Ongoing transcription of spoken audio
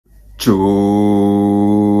chosen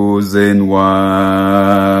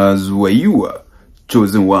ones, where you are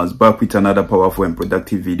chosen ones, back with another powerful and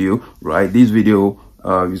productive video. Right, this video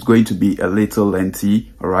is going to be a little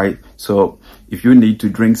lengthy. All right, so if you need to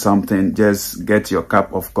drink something, just get your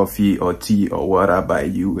cup of coffee or tea or water by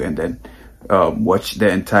you, and then watch the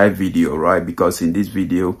entire video, right? Because in this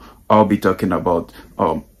video I'll be talking about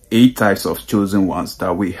 8 types of chosen ones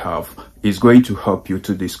that we have. Is going to help you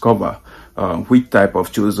to discover which type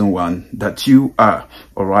of chosen one that you are.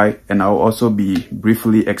 All right, and I'll also be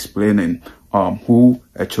briefly explaining who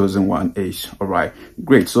a chosen one is. All right,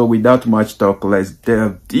 great. So without much talk, let's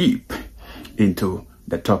delve deep into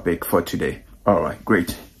the topic for today. All right,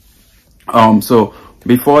 great. So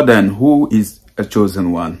before then, who is a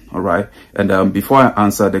chosen one? All right, and before I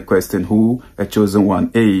answer the question who a chosen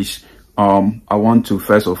one is, I want to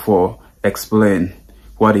first of all explain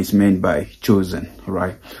what is meant by chosen. All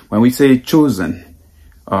right, when we say chosen,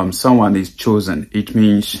 someone is chosen, it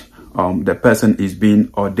means the person is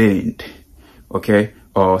being ordained, okay,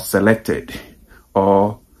 or selected,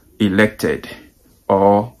 or elected,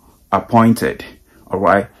 or appointed. All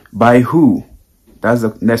right, by who? That's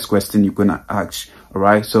the next question you're gonna ask. All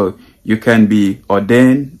right, so you can be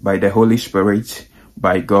ordained by the Holy Spirit,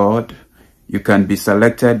 by God. You can be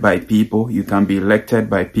selected by people. You can be elected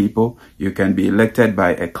by people. You can be elected by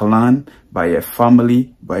a clan, by a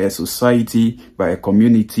family, by a society, by a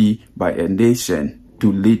community, by a nation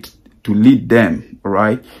to lead them. All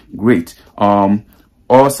right, great.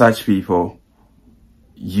 All such people,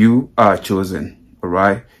 you are chosen. All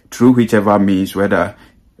right, through whichever means, whether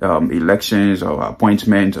elections or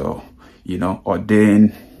appointment, or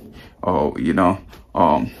ordained, or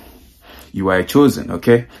you are chosen.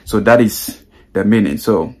 Okay, so that is the meaning.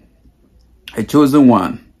 So a chosen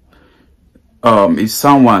one is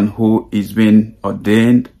someone who is being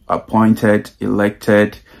ordained, appointed,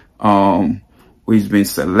 elected, who is being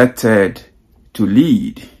selected to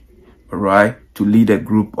lead. All right, to lead a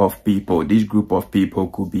group of people. This group of people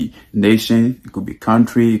could be nation, it could be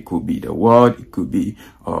country, it could be the world, it could be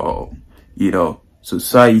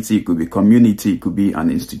society, it could be community, it could be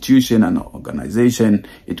an institution, an organization,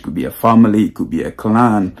 it could be a family, it could be a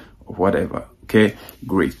clan, or whatever. Okay,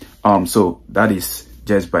 great. So that is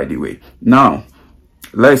just by the way. Now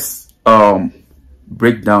let's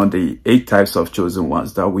break down the 8 types of chosen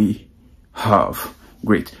ones that we have.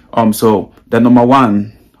 Great. So the number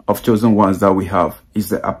 1 of chosen ones that we have is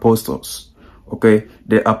the apostles. Okay,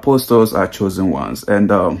 the apostles are chosen ones,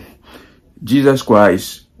 and Jesus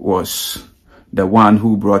Christ was the one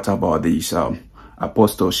who brought about this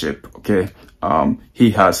apostleship. Okay,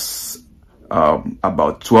 he has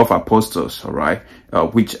about 12 apostles, all right,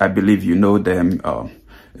 which I believe you know them: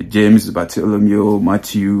 James, Bartholomew,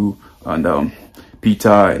 Matthew, and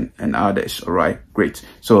Peter, and others. All right, great.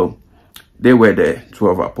 So they were the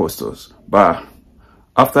 12 apostles. But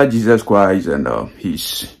after Jesus Christ and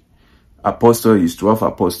his 12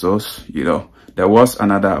 apostles, there was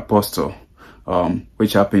another apostle,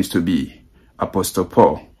 which happens to be Apostle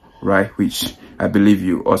Paul, right? Which I believe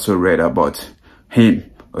you also read about him.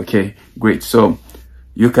 Okay, great. So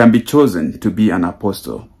you can be chosen to be an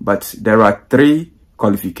apostle, but there are 3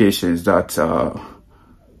 qualifications that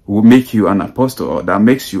will make you an apostle, or that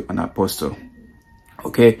makes you an apostle.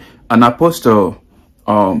 Okay, an apostle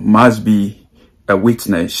must be a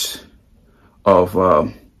witness of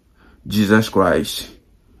Jesus Christ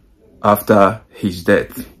after his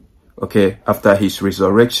death. Okay, after his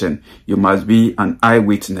resurrection, you must be an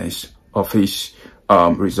eyewitness of his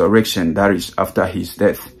resurrection, that is after his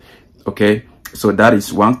death. Okay, so that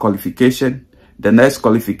is one qualification. The next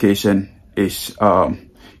qualification is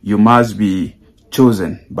you must be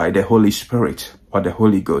chosen by the Holy Spirit or the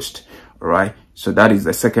Holy Ghost. All right, so that is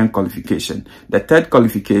the second qualification. The third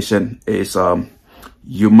qualification is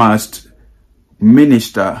you must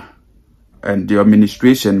minister, and your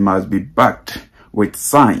ministration must be backed with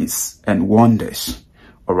signs and wonders.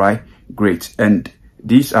 All right, great. And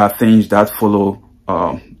these are things that follow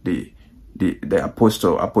the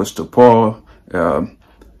apostle Paul.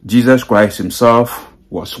 Jesus Christ himself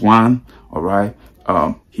was one. All right,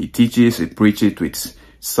 he teaches, he preaches with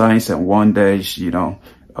signs and wonders. He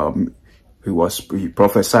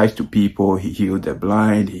prophesied to people, he healed the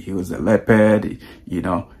blind, he heals the leopard,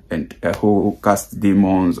 and a whole cast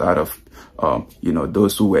demons out of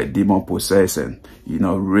those who were demon possessed, and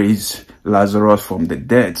raised Lazarus from the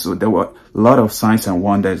dead. So there were a lot of signs and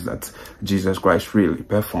wonders that Jesus Christ really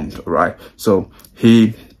performed. Right, so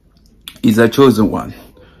he is a chosen one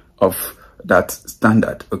of that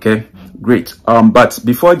standard. Okay, great. But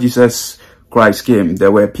before Jesus Christ came,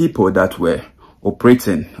 there were people that were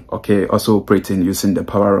operating, okay, also operating using the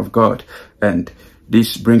power of God. And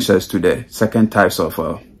this brings us to the second types of,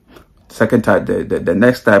 the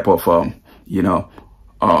next type of,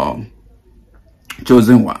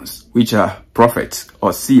 chosen ones, which are prophets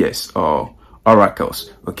or seers or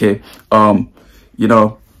oracles, okay.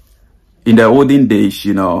 In the olden days,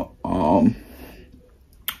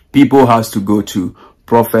 people has to go to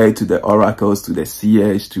prophet, to the oracles, to the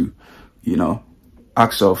seers, to,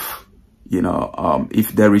 ask of,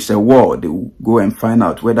 if there is a war, they will go and find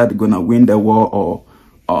out whether they're going to win the war or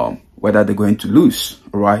whether they're going to lose,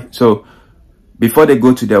 right? So before they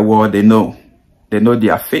go to the war, they know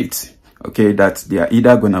their fate, okay, that they are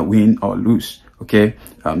either going to win or lose. Okay,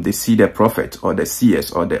 they see the prophet or the seers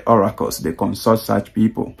or the oracles. They consult such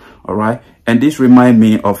people. All right. And this reminds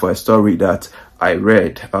me of a story that I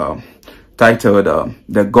read titled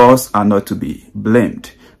The Gods Are Not to Be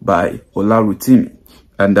Blamed by Olarutimi.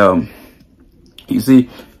 And you see,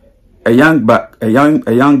 a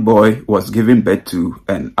young boy was given birth to,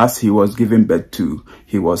 and as he was given birth to,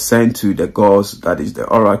 he was sent to the gods, that is the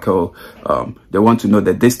oracle. They want to know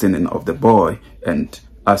the destiny of the boy, and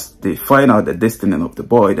as they find out the destiny of the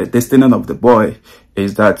boy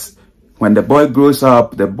is that when the boy grows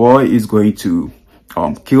up, the boy is going to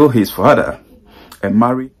kill his father and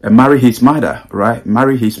marry his mother, right?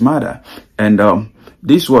 Marry his mother. And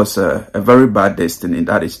this was a very bad destiny,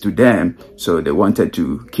 that is to them. So they wanted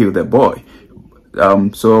to kill the boy.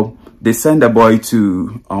 So they sent the boy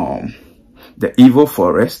to the evil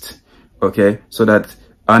forest, okay, so that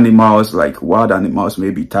animals, like wild animals,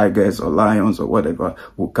 maybe tigers or lions or whatever,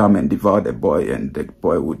 will come and devour the boy, and the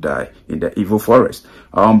boy would die in the evil forest.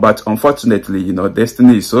 But unfortunately,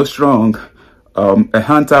 destiny is so strong. A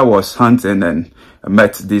hunter was hunting and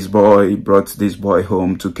met this boy, brought this boy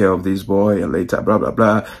home, took care of this boy, and later, blah, blah,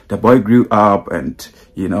 blah. The boy grew up, and,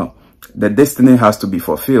 the destiny has to be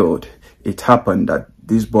fulfilled. It happened that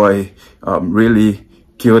this boy really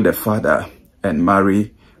killed the father and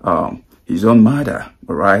married his own mother.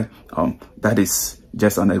 All right. That is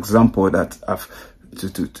just an example that I've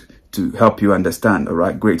to help you understand. All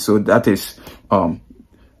right, great. So that is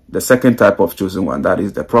the second type of chosen one, that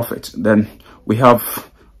is the prophet. Then we have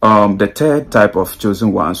the third type of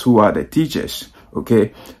chosen ones, who are the teachers.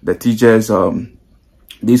 Okay, the teachers,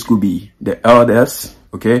 this could be the elders.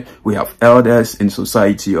 Okay, we have elders in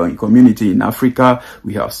society or in community. In Africa,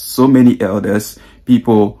 we have so many elders,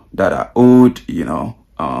 people that are old,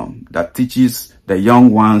 that teaches the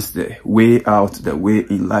young ones the way out, the way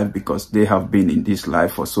in life, because they have been in this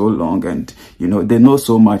life for so long, and they know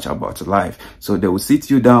so much about life. So they will sit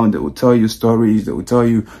you down, they will tell you stories, they will tell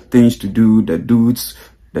you things to do, the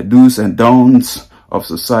do's and don'ts of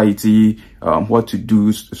society, what to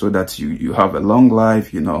do so that you have a long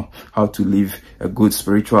life, how to live a good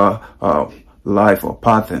spiritual life or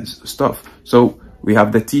path and stuff. So we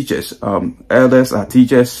have the teachers, elders are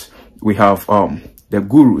teachers. We have the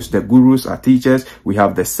gurus are teachers. We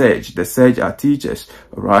have the sage are teachers.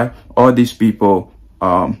 All right, all these people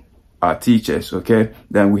are teachers. Okay,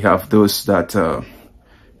 then we have those that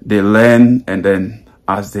they learn, and then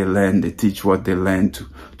as they learn, they teach what they learn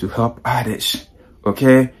to help others.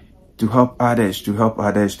 Okay, to help others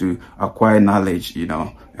to acquire knowledge,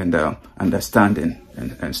 and understanding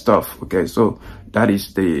and stuff. Okay, so that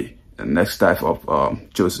is the next type of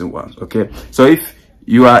chosen ones. Okay, so if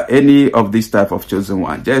you are any of this type of chosen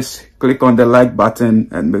one, just click on the like button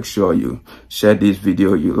and make sure you share this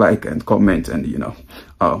video, you like and comment, and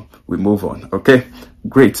we move on. Okay,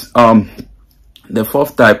 great. The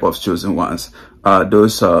fourth type of chosen ones are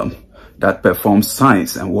those that perform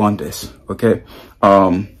signs and wonders. Okay,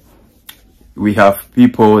 we have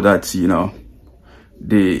people that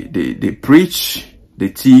they preach, they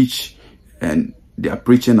teach, and their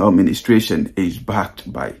preaching or ministration is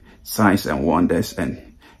backed by signs and wonders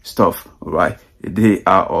and stuff. All right, they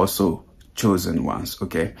are also chosen ones.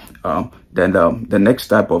 Okay, then the next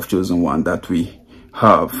type of chosen one that we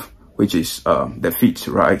have, which is the fifth,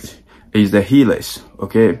 right, is the healers.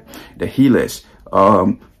 Okay, the healers.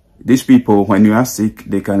 These people, when you are sick,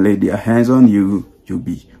 they can lay their hands on you, you'll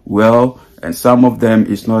be well. And some of them,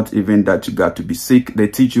 it's not even that you got to be sick. They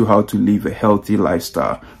teach you how to live a healthy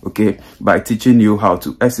lifestyle, okay, by teaching you how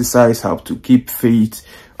to exercise, how to keep fit.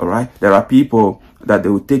 All right, there are people that they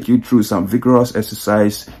will take you through some vigorous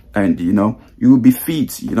exercise, and you will be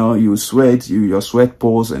fit. You sweat, your sweat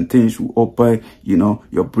pores and things will open.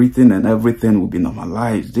 Your breathing and everything will be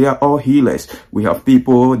normalized. They are all healers. We have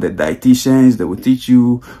people, the dietitians, they will teach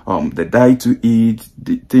you the diet to eat,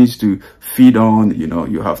 the things to feed on.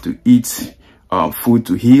 You have to eat food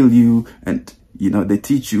to heal you, and they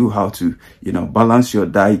teach you how to, balance your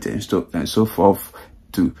diet and so forth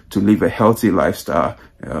to live a healthy lifestyle,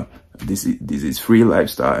 disease-free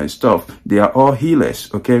lifestyle and stuff. They are all healers,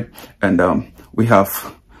 okay? And we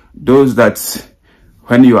have those that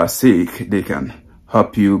when you are sick, they can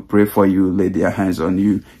help you, pray for you, lay their hands on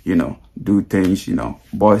you, do things,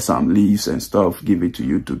 boil some leaves and stuff, give it to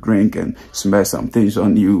you to drink, and smell some things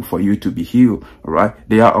on you for you to be healed. All right,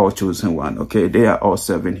 they are all chosen one. Okay, they are all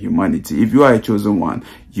serving humanity. If you are a chosen one,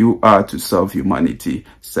 you are to serve humanity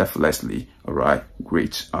selflessly. All right,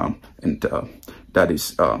 great. That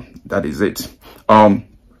is it.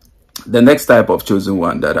 The next type of chosen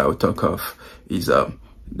one that I will talk of is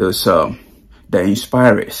those the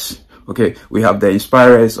inspirers. Okay, we have the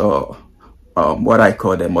inspirers, or what I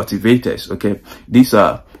call the motivators. Okay, these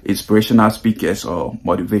are inspirational speakers or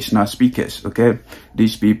motivational speakers. Okay,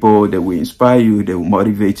 these people, they will inspire you, they will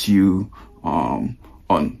motivate you on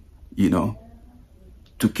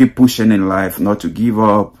to keep pushing in life, not to give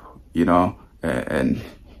up, and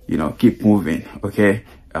keep moving. Okay,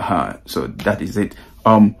 so that is it.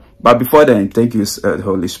 But before then, thank you,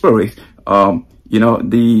 Holy Spirit.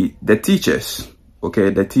 The teachers.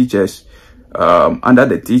 Okay, the teachers, under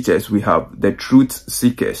the teachers, we have the truth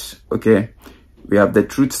seekers. Okay, we have the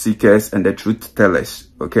truth seekers and the truth tellers.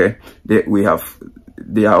 Okay, they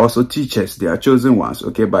are also teachers. They are chosen ones.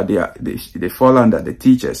 Okay, but they fall under the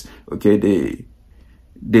teachers. Okay,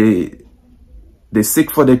 they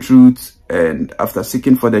seek for the truth, and after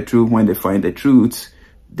seeking for the truth, when they find the truth,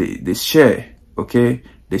 they share. Okay,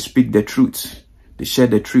 they speak the truth. They share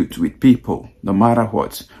the truth with people, no matter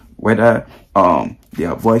what. Whether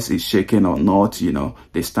their voice is shaken or not,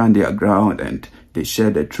 they stand their ground and they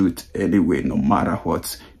share the truth anyway, no matter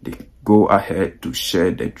what. They go ahead to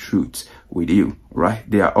share the truth with you, right?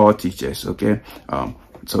 They are all teachers, okay?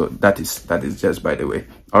 So that is just by the way.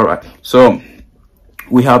 All right. So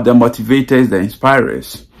we have the motivators, the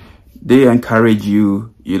inspirers. They encourage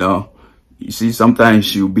you, You see,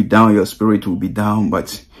 sometimes you'll be down, your spirit will be down,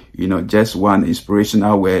 but, just one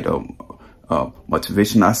inspirational word or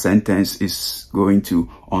motivational sentence is going to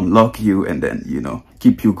unlock you and then,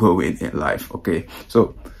 keep you going in life. Okay.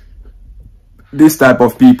 So this type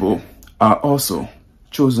of people are also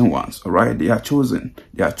chosen ones. All right. They are chosen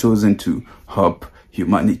to help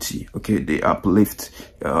humanity. Okay. They uplift,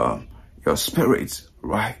 your spirits,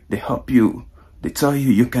 right? They help you. They tell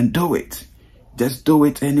you, you can do it. Just do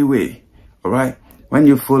it anyway. All right. When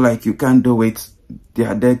you feel like you can't do it, they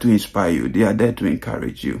are there to inspire you. They are there to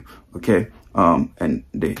encourage you. Okay. And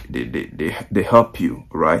they help you,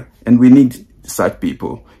 right? And we need such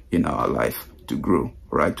people in our life to grow,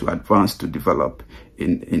 right? To advance, to develop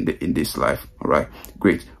in this life. All right.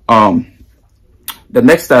 Great. The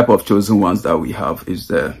next type of chosen ones that we have is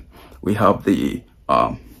the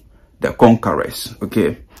conquerors,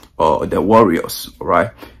 okay, or the warriors. All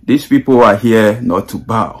right. These people are here not to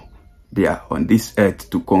bow. They are on this earth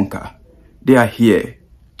to conquer. They are here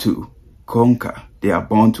to conquer. They are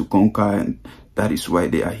born to conquer, and that is why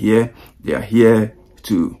they are here. They are here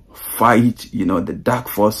to fight, the dark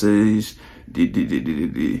forces,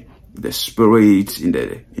 the spirits in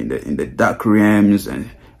the dark realms and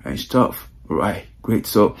stuff. Right? Great.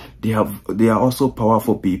 So they are also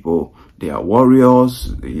powerful people. They are warriors,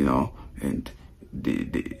 and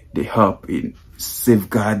they help in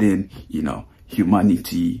safeguarding,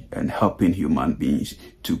 humanity and helping human beings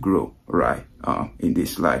to grow, right, in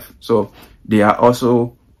this life. So they are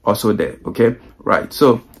also there. Okay, right.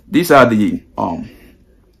 So these are the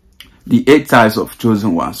 8 types of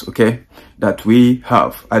chosen ones, okay, that we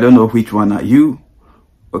have. I don't know which one are you.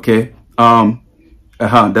 Okay.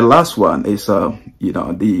 The last one is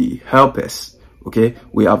the helpers. Okay,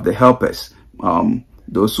 we have the helpers,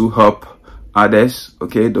 those who help others.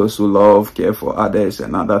 Okay, those who love, care for others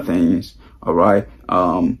and other things. All right.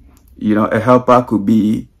 A helper could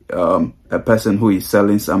be a person who is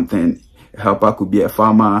selling something. A helper could be a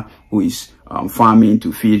farmer who is farming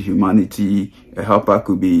to feed humanity. A helper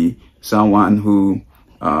could be someone who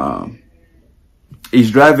is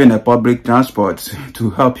driving a public transport to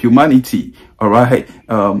help humanity. All right.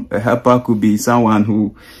 A helper could be someone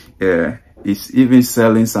who is even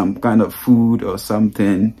selling some kind of food or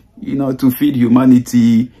something, to feed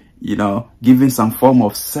humanity, giving some form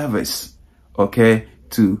of service, okay,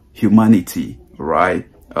 to humanity, right?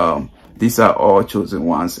 These are all chosen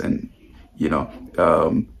ones. And,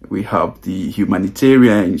 we have the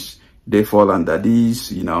humanitarians, they fall under these,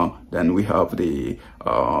 then we have the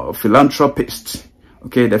philanthropists.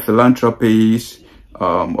 Okay, the philanthropists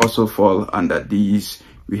also fall under these.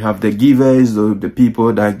 We have the givers, the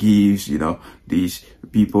people that gives, you know, these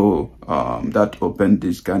people that open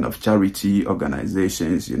this kind of charity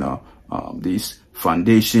organizations, you know, these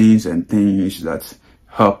foundations and things that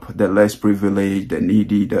help the less privileged, the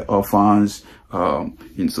needy, the orphans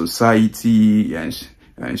in society and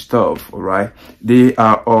stuff. All right, they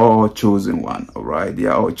are all chosen one. All right, they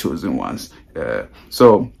are all chosen ones.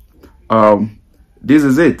 So this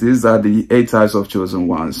is it. These are the 8 types of chosen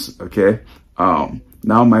ones. Okay.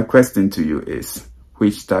 Now my question to you is,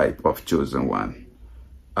 which type of chosen one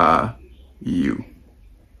are you?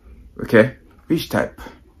 Okay, which type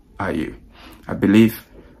are you? I believe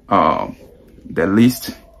the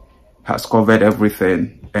list has covered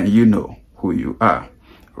everything, and you know who you are,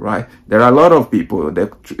 right? There are a lot of people.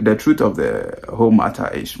 The truth of the whole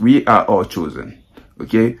matter is we are all chosen.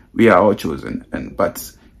 Okay, we are all chosen,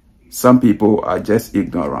 but some people are just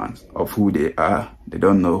ignorant of who they are. They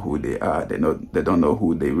don't know who they are. They don't know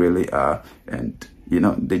who they really are, and you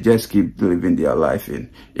know, they just keep living their life in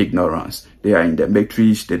ignorance. They are in the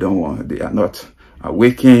matrix. They are not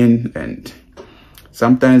awakened, and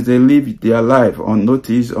sometimes they live their life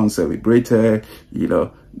unnoticed, uncelebrated. You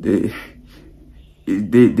know, they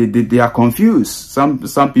are confused.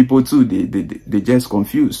 Some people too, they just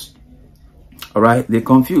confused. All right, they're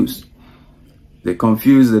confused. They're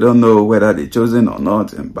confused. They don't know whether they're chosen or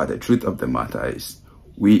not. But the truth of the matter is,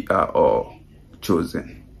 we are all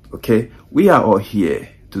chosen. Okay, we are all here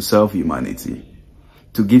to serve humanity,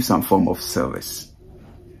 to give some form of service.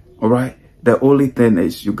 All right. The only thing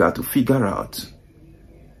is, you got to figure out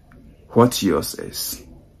what yours is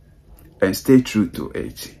and stay true to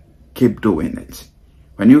it. Keep doing it.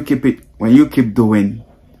 When you keep doing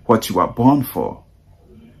what you are born for,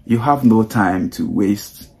 you have no time to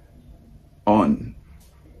waste on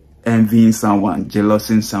envying someone,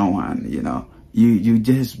 jealousing someone. You know, you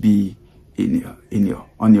just be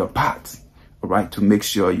on your path, all right, to make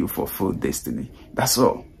sure you fulfill destiny. That's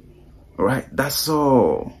all. All right, that's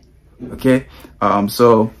all. Okay,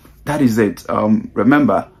 so that is it.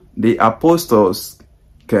 Remember, the apostles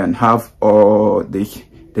can have all they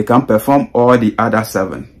can perform all the other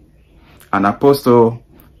 7. An apostle,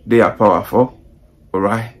 they are powerful. All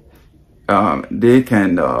right, they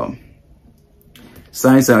can they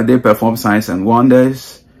perform signs and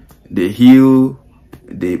wonders. They heal,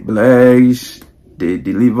 they bless, they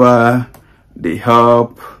deliver, they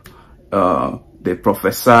help, they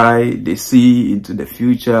prophesy, they see into the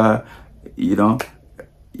future. You know,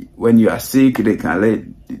 when you are sick, they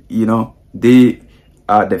can they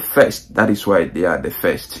are the first. That is why they are the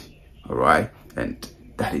first. All right, and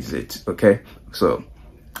that is it. Okay, so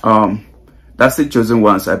that's it, chosen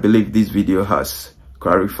ones. I believe this video has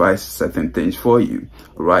clarified certain things for you.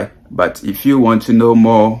 All right, but if you want to know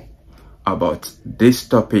more about this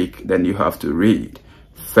topic, then you have to read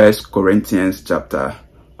 1 Corinthians chapter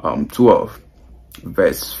 12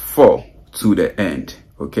 verse 4 to the end.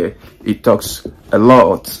 Okay, it talks a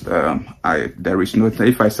lot. There is no,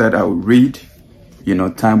 if I said I would read, you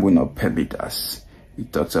know, time will not permit us.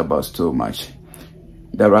 It talks about so much.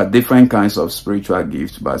 There are different kinds of spiritual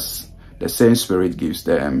gifts, but the same Spirit gives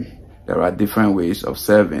them. There are different ways of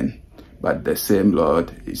serving, but the same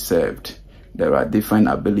Lord is served. There are different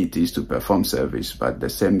abilities to perform service, but the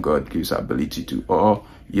same God gives ability to all.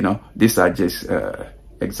 You know, these are just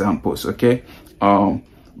examples. Okay,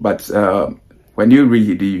 but when you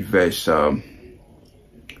read the verse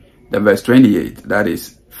 28, that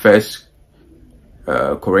is 1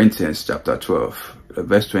 Corinthians chapter 12,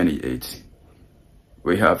 verse 28.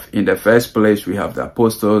 We have, in the first place, we have the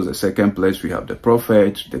apostles. The second place, we have the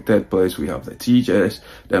prophets. The third place, we have the teachers.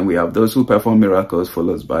 Then we have those who perform miracles,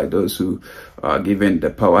 followed by those who are given the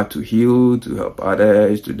power to heal, to help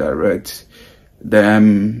others, to direct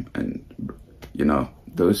them, and, you know,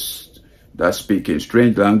 those that speak in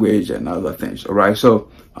strange language and other things. All right. So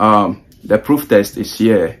the proof test is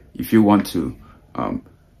here. If you want to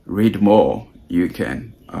read more, you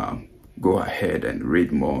can go ahead and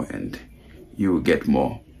read more, and you will get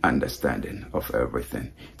more understanding of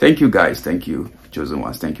everything. Thank you, guys. Thank you, chosen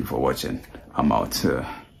ones. Thank you for watching. I'm out.